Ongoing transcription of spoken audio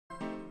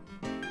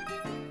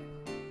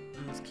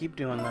Let's keep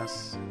doing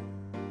this.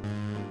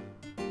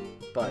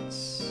 But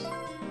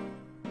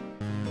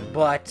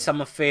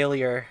I'm a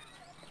failure.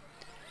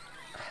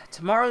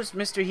 Tomorrow's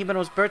Mr.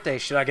 Himeno's birthday.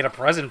 Should I get a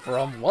present for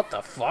him? What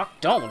the fuck?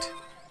 Don't.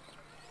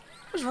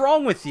 What's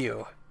wrong with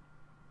you?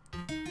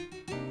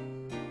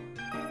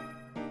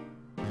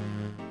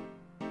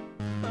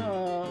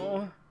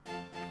 Oh.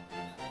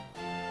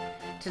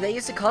 Today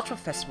is the cultural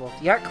festival.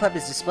 The art club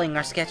is displaying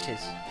our sketches.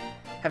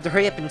 Have to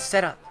hurry up and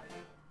set up.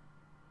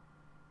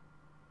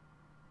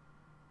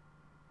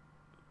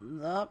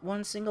 Not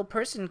one single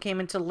person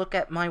came in to look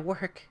at my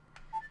work.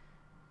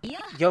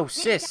 Yo,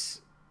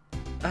 sis.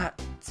 I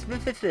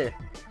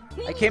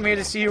came here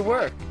to see your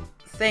work.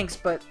 Thanks,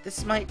 but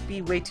this might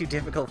be way too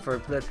difficult for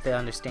Blip to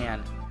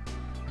understand.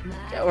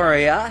 Don't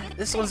worry,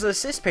 this one's the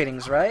sis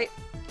paintings, right?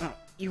 Oh,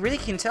 you really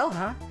can tell,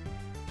 huh?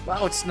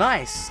 Wow, it's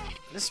nice.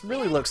 This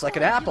really looks like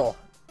an apple.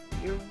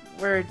 Your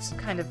words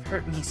kind of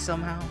hurt me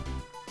somehow.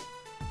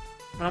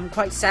 But I'm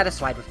quite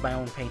satisfied with my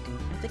own painting.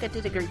 I think I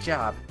did a great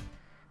job.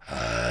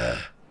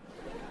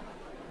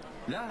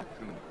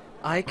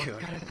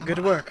 Aikun,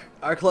 good work.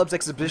 Our club's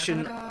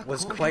exhibition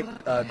was quite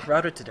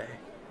crowded today.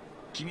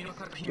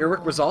 Your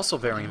work was also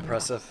very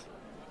impressive.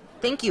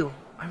 Thank you.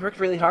 I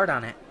worked really hard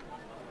on it.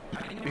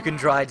 You can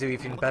try to do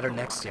even better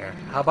next year.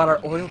 How about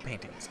our oil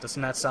paintings?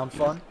 Doesn't that sound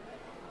fun?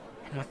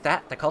 And with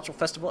that, the cultural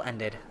festival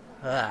ended.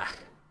 Ugh.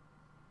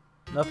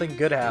 Nothing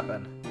good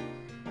happened.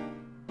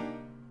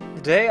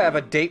 Today I have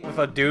a date with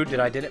a dude that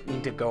I didn't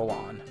mean to go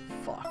on.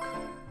 Fuck.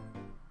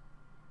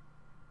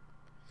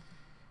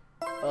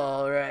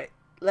 Alright.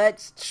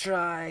 Let's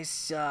try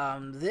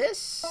some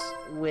this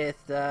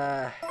with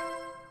this.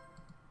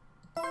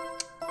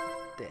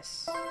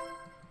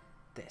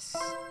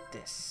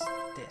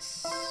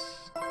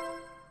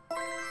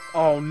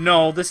 Oh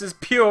no, this is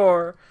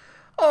pure.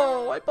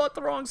 Oh, I bought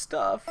the wrong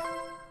stuff.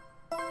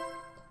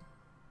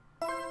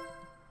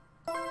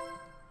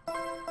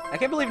 I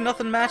can't believe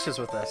nothing matches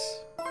with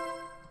this.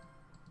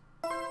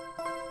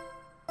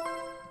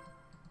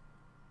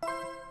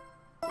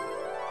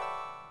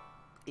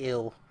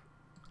 Ew.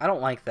 I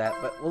don't like that,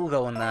 but we'll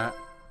go in that.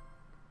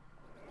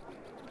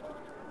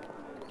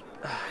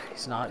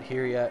 He's not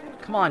here yet.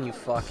 Come on, you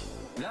fuck.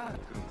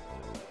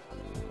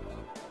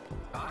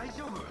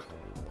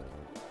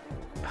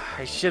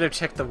 I should have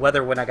checked the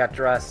weather when I got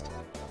dressed.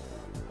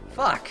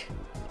 Fuck.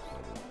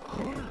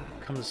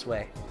 Come this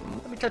way.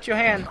 Let me touch your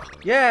hand.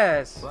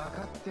 Yes.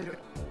 Fuck.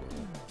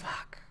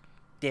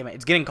 Damn it.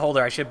 It's getting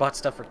colder. I should have bought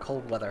stuff for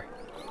cold weather.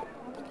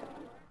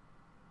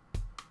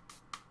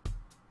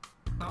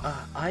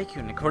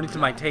 Aikun, according to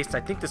my taste, I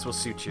think this will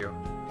suit you.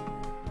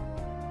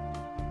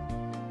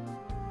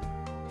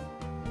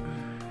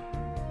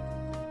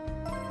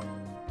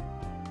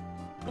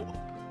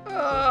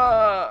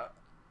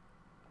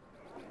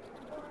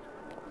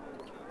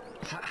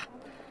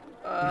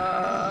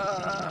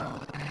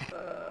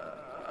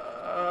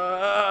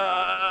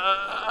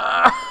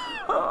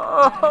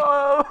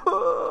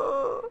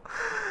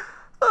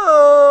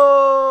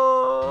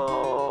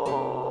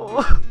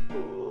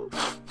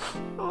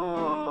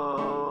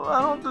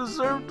 I don't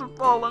deserve to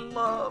fall in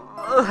love.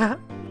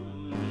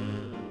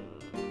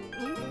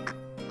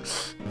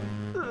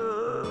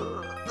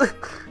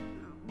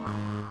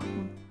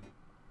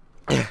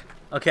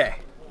 Okay.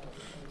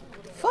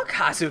 Fuck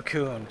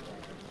Hazu-kun.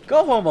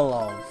 Go home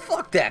alone.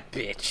 Fuck that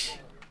bitch.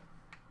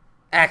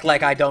 Act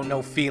like I don't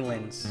know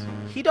feelings.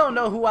 He don't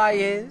know who I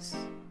is.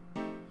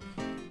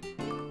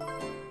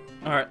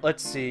 Alright,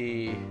 let's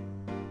see.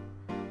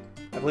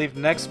 I believe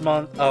next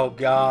month... Oh,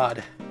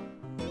 God.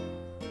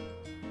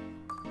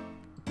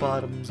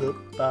 Bottoms up,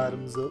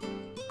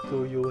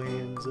 throw your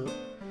hands up.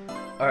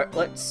 Alright,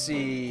 let's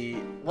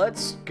see.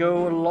 Let's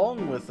go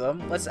along with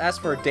them. Let's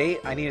ask for a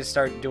date. I need to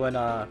start doing,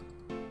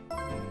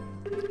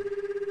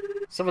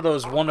 some of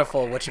those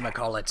wonderful,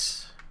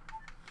 whatchamacallits.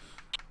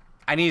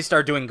 I need to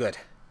start doing good.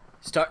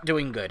 Start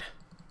doing good.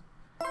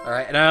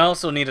 Alright, and I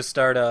also need to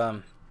start,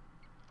 I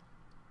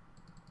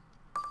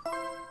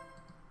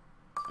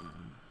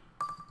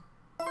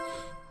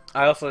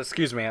also,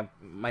 excuse me,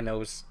 my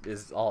nose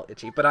is all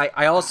itchy, but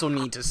I also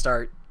need to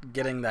start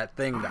getting that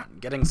thing done,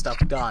 getting stuff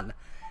done.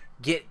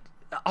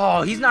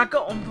 Oh, he's not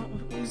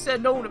going, he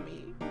said no to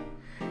me.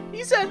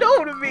 He said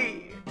no to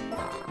me.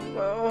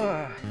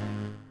 Ugh.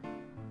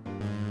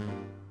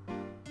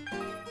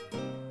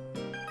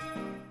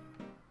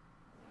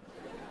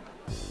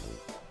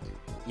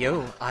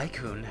 Yo,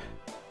 Aikun.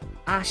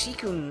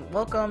 Shikun,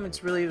 welcome.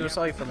 It's really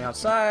saw you from the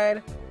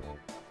outside.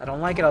 I don't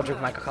like it. I'll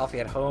drink my coffee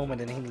at home and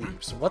then he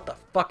leaves. What the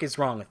fuck is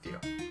wrong with you?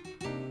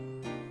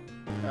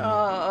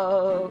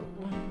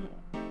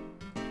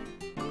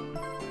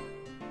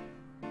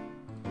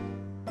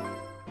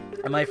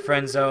 Am I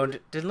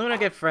friend-zoned? Did Luna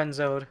get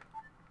friend-zoned?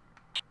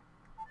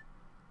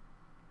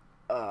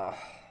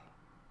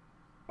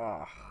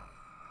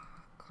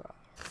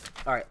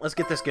 Alright, let's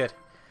get this good.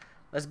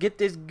 Let's get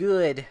this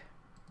good.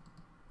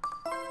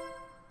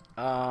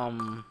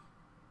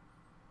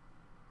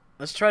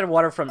 Let's try the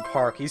Waterfront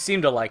Park. He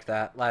seemed to like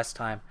that last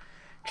time.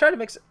 Try to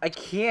mix... I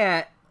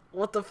can't.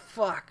 What the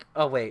fuck?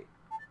 Oh, wait.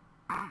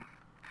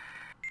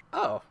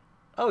 Oh.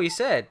 Oh, you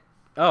said.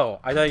 Oh,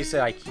 I thought you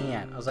said I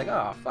can't. I was like,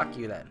 oh, fuck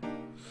you then.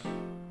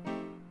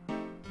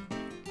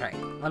 Alright,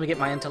 let me get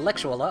my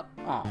intellectual up.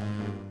 Oh.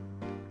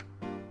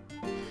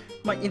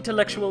 My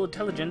intellectual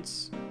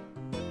intelligence.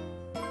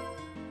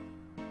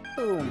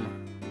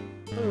 Boom.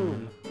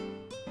 Boom.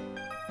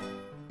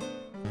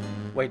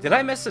 Wait, did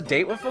I miss a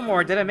date with him,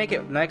 or did I make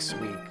it next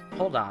week?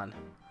 Hold on.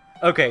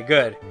 Okay,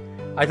 good.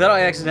 I thought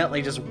I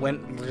accidentally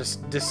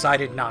just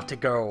decided not to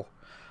go.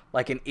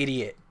 Like an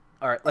idiot.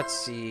 Alright, let's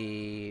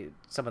see.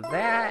 Some of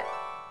that.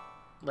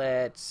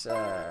 Let's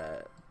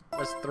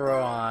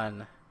throw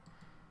on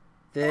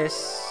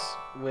this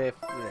with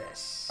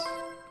this.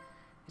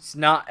 It's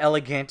not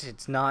elegant,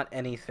 it's not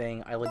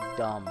anything. I look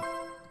dumb.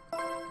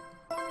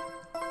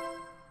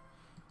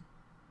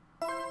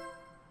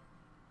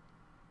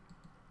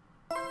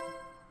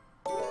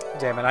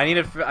 Damn it, I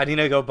need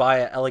to go buy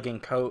an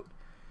elegant coat.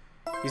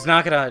 He's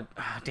not gonna...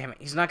 damn it,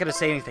 he's not gonna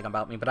say anything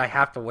about me, but I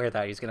have to wear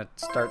that. He's gonna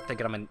start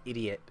thinking I'm an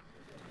idiot.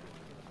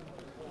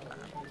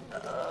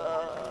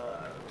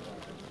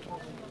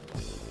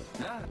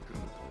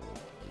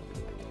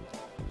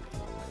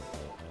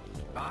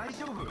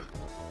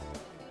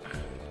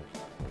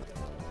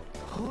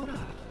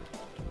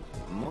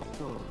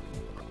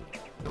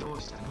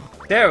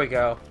 There we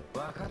go.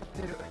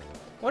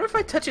 What if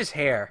I touch his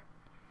hair?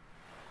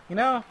 You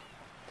know?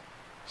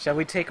 Shall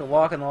we take a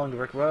walk along the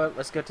brick road?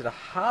 Let's go to the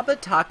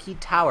Habataki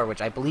Tower,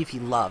 which I believe he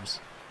loves.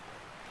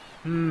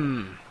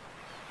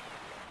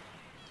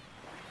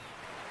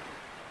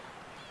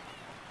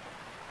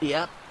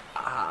 Yep.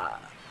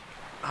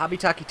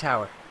 Habataki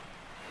Tower.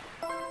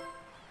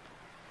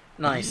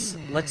 Nice.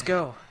 Let's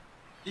go.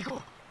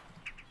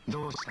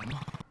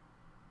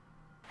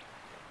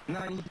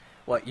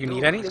 What, you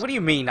need anything? What do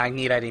you mean I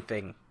need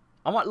anything?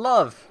 I want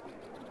love.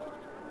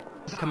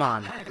 Come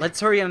on. Let's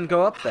hurry and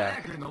go up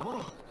there.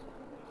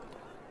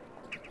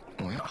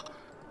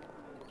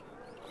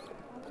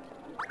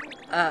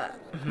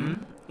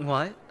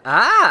 What?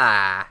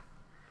 Ah!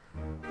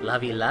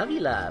 Lovey, lovey,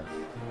 love.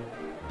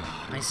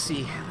 I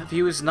see. The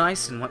view is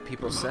nice and what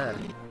people said.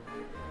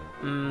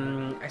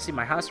 I see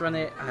my house around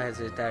it. Has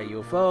it that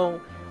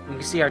UFO? We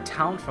can see our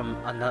town from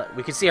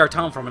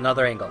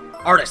another angle.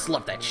 Artists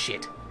love that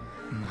shit.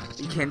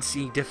 You can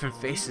see different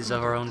faces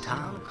of our own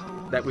town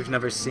that we've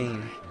never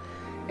seen.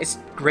 It's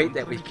great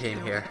that we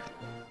came here.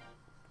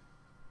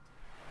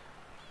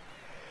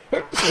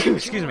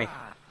 Excuse me.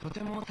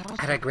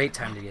 I had a great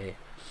time today.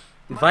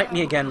 Invite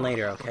me again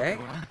later, okay?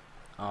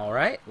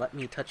 Alright, let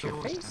me touch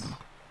your face.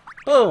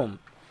 Boom!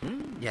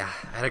 Yeah,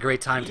 I had a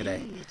great time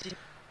today.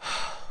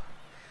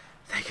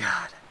 Thank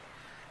God.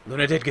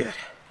 Luna did good.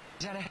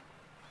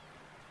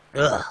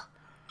 Ugh.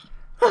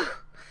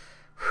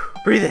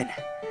 Breathe in.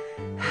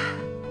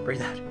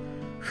 Breathe out.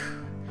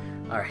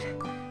 Alright.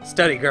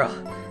 Study, girl.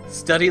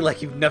 Study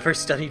like you've never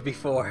studied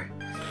before.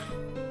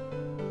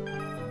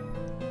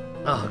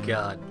 Oh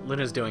God.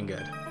 Luna's doing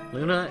good.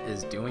 Luna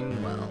is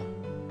doing well.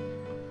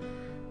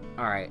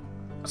 Alright.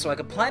 So I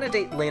could plan a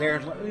date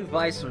later. Let me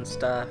buy some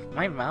stuff.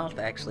 My mouth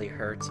actually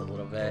hurts a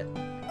little bit.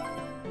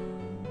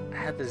 I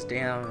had this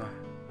damn...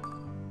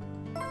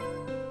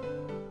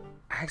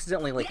 I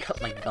accidentally like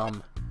cut my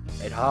gum.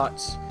 It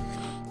hurts.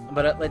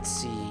 But let's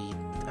see.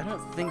 I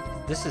don't think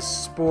this is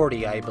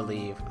sporty, I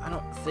believe. I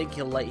don't think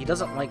he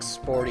doesn't like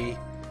sporty.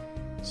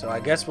 So I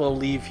guess we'll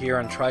leave here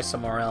and try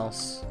somewhere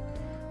else.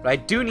 But I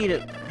do need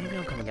it. Maybe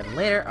I'll come again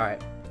later.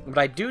 Alright. But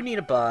I do need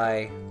to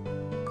buy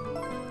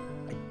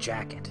a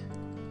jacket.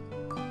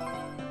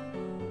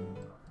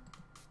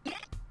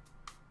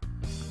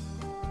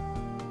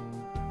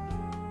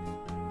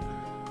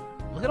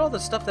 Look at all the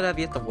stuff that I've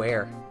yet to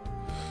wear.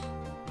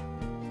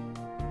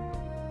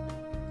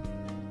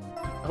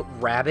 Oh,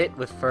 rabbit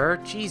with fur?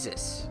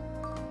 Jesus.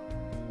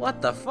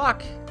 What the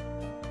fuck?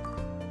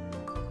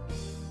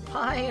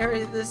 Why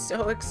are this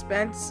so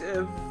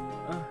expensive?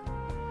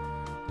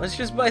 Let's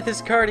just buy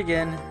this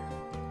cardigan.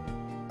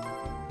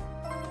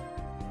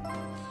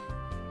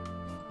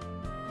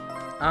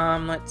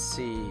 Let's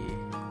see.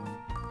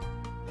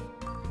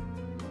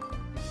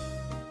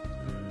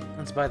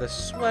 Let's buy the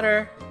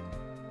sweater.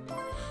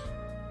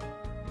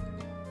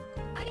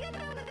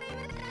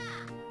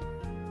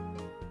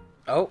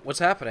 Oh, what's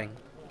happening?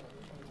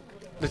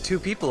 The two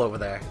people over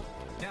there.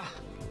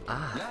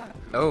 Ah.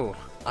 Oh,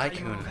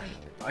 Aikun.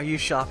 Are you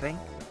shopping?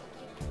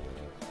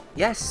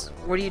 Yes.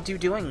 What are you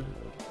doing?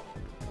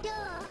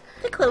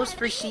 The clothes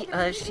for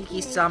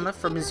Shiki-sama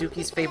from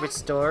Mizuki's favorite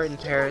store in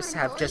Paris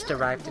have just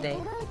arrived today.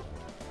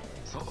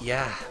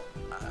 Yeah.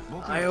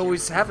 I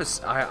always have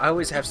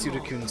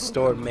Sudokun's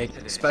store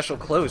make special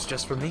clothes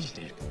just for me.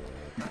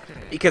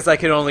 Because I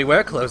can only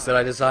wear clothes that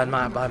I design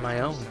by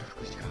my own.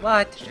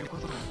 What?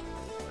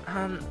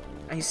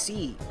 I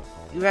see.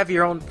 You have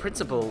your own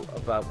principle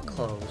about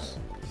clothes.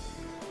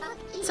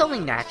 It's only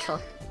natural.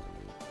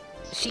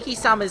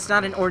 Shiki-sama is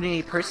not an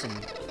ordinary person.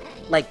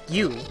 Like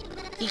you.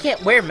 He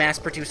can't wear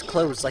mass-produced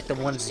clothes like the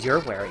ones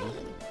you're wearing.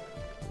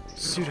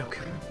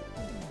 Sudokun,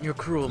 your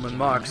cruel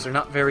remarks are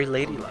not very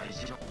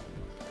ladylike.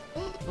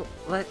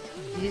 What?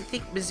 You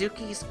think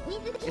Mizuki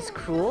is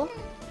cruel?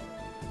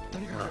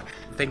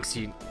 Thank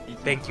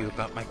you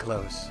about my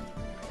clothes.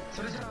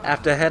 I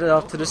have to head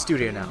off to the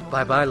studio now.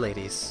 Bye-bye,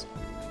 ladies.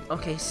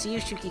 Okay, see you,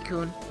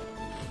 Shuki-kun.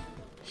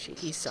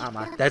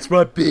 Shiki-sama. That's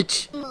right,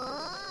 bitch!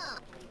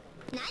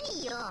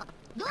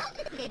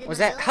 Was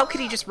that? How could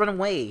he just run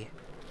away?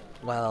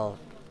 Well,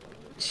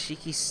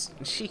 Shikun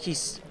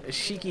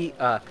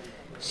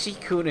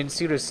and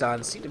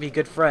Sudo-san seem to be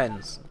good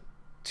friends.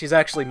 She's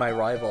actually my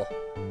rival.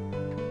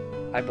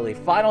 I believe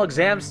final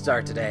exams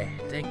start today.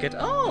 Thank good.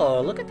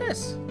 Oh, look at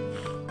this.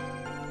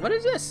 What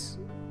is this?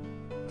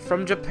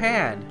 From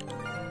Japan.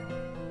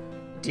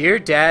 Dear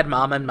Dad,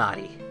 Mom, and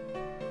Mari.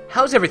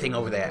 How's everything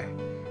over there?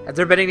 Have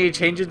there been any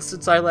changes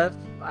since I left?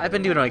 I've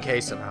been doing okay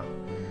somehow.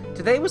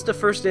 Today was the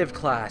first day of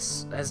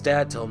class. As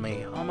Dad told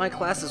me, all my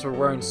classes were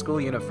wearing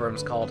school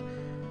uniforms called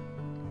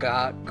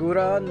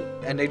Gakuran,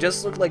 and they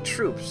just looked like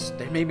troops.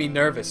 They made me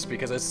nervous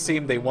because it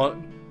seemed they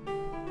wondered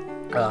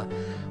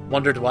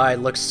why I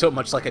looked so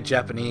much like a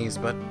Japanese,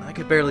 but I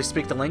could barely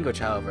speak the language,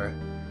 however.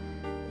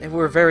 They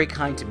were very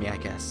kind to me, I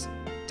guess.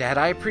 Dad,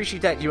 I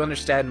appreciate that you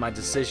understand my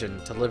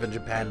decision to live in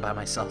Japan by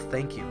myself.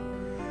 Thank you.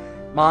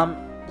 Mom,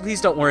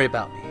 please don't worry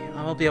about me.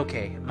 I'll be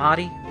okay.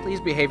 Mari,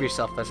 please behave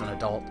yourself as an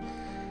adult.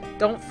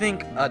 Don't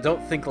think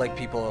like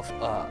people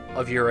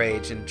of your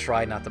age and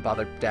try not to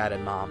bother Dad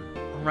and Mom.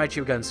 I'll write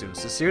you again soon.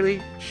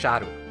 Sincerely,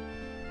 Sharu.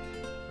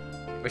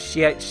 Or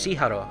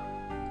Shiharu.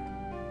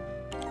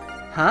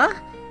 Huh?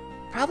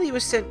 Probably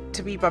was sent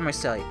to me by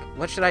myself.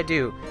 What should I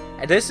do?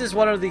 And this is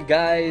one of the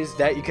guys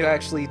that you can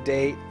actually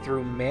date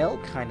through mail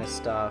kind of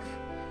stuff.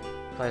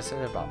 If I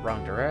said about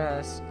wrong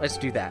dress. Let's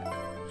do that.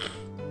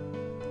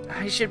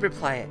 I should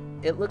reply it.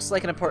 It looks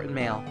like an important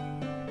mail.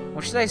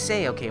 What should I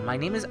say? Okay, my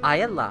name is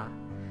Ayala.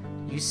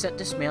 You sent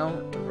this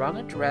mail to wrong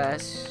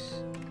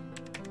address.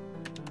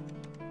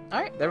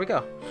 Alright, there we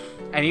go.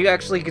 And you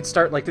actually could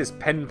start like this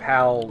pen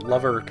pal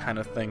lover kind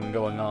of thing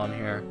going on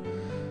here.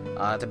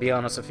 To be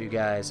honest with you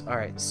guys.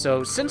 Alright,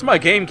 so since my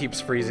game keeps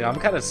freezing, I'm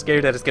kind of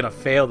scared that it's going to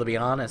fail, to be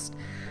honest.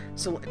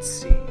 So let's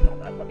see.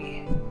 Hold on, let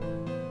me...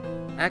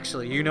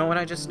 Actually, you know what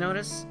I just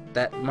noticed?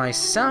 That my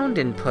sound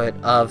input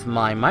of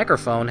my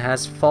microphone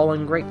has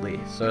fallen greatly,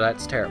 so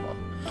that's terrible.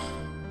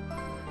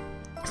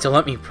 So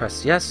let me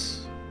press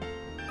yes.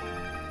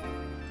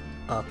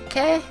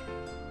 Okay.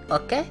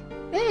 Okay.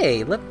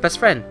 Hey, look, best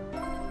friend.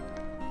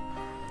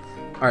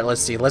 Alright,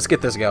 let's see. Let's get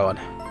this going.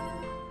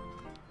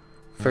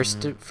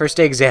 First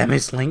day exam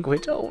is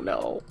language. Oh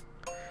no.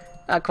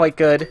 Not quite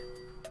good.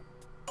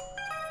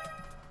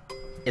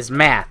 Is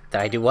math. Did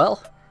I do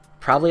well?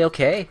 Probably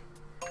okay.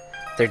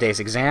 Third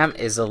day's exam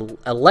is an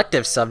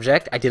elective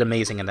subject. I did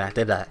amazing in that,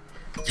 did I?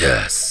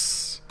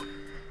 Yes!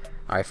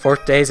 Alright,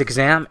 fourth day's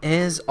exam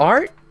is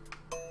art.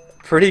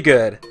 Pretty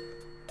good.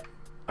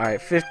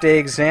 Alright, fifth day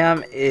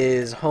exam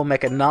is home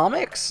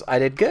economics. I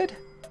did good.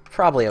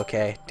 Probably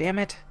okay. Damn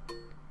it.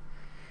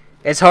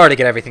 It's hard to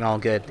get everything all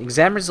good.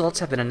 Exam results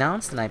have been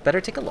announced, and I better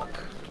take a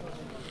look.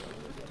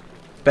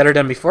 Better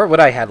than before? What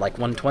I had, like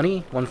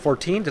 120?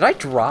 114? Did I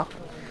drop?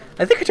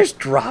 I think I just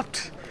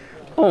dropped.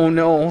 Oh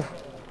no.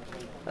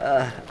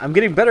 I'm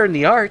getting better in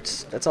the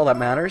arts. That's all that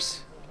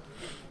matters.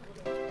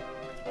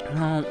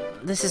 Well,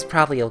 this is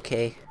probably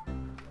okay.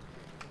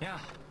 Yeah.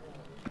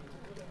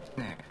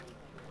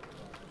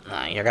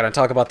 You're gonna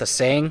talk about the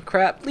saying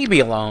crap? Leave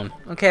me alone,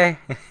 okay?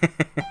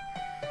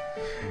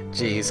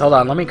 Jeez, hold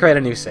on. Let me create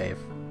a new save.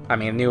 I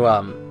mean,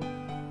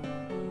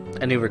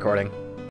 a new recording.